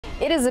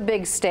It is a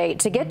big state.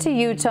 To get to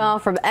Utah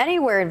from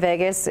anywhere in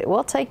Vegas, it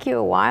will take you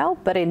a while,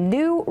 but a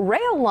new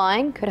rail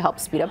line could help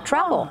speed up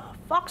travel.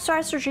 Fox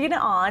 5's Regina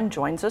An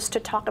joins us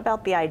to talk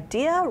about the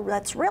idea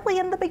that's really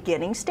in the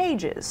beginning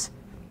stages.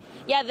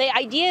 Yeah, the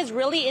idea is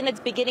really in its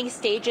beginning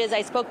stages.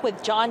 I spoke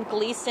with John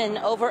Gleason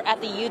over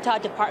at the Utah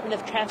Department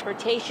of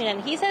Transportation,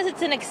 and he says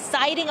it's an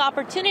exciting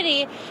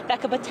opportunity that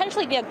could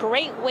potentially be a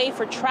great way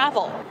for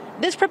travel.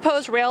 This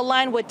proposed rail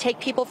line would take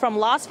people from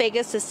Las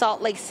Vegas to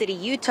Salt Lake City,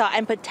 Utah,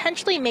 and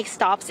potentially make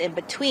stops in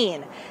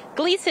between.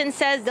 Gleason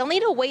says they'll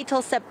need to wait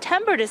till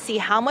September to see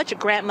how much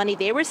grant money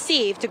they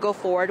receive to go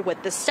forward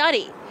with the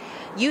study.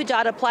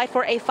 UDOT applied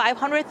for a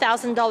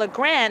 $500,000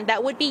 grant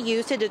that would be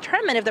used to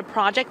determine if the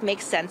project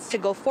makes sense to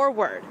go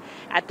forward.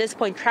 At this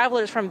point,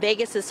 travelers from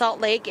Vegas to Salt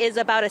Lake is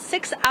about a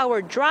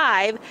 6-hour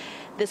drive.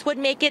 This would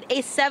make it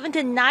a 7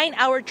 to 9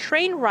 hour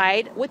train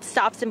ride with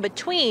stops in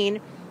between.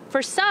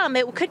 For some,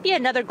 it could be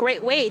another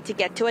great way to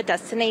get to a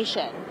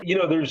destination. You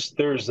know,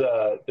 there's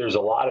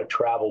a lot of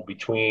travel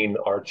between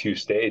our two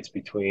states,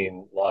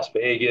 between Las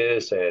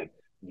Vegas and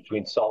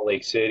between Salt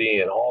Lake City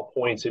and all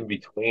points in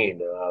between.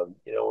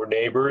 You know, we're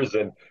neighbors,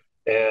 and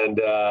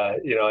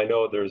you know, I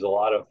know there's a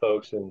lot of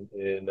folks in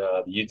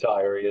the Utah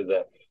area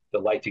that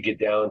like to get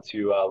down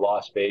to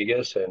Las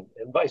Vegas, and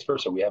vice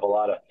versa. We have a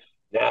lot of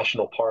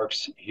national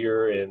parks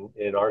here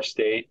in our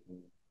state, and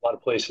a lot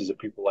of places that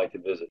people like to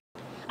visit.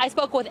 I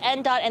spoke with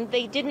NDOT, and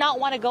they did not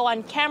want to go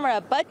on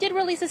camera, but did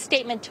release a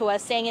statement to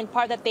us saying in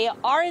part that they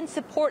are in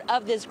support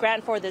of this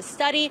grant for this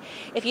study.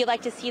 If you'd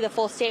like to see the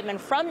full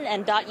statement from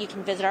NDOT, you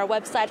can visit our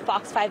website,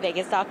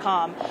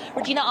 fox5vegas.com.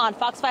 Regina An,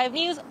 Fox 5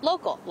 News,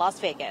 local,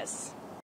 Las Vegas.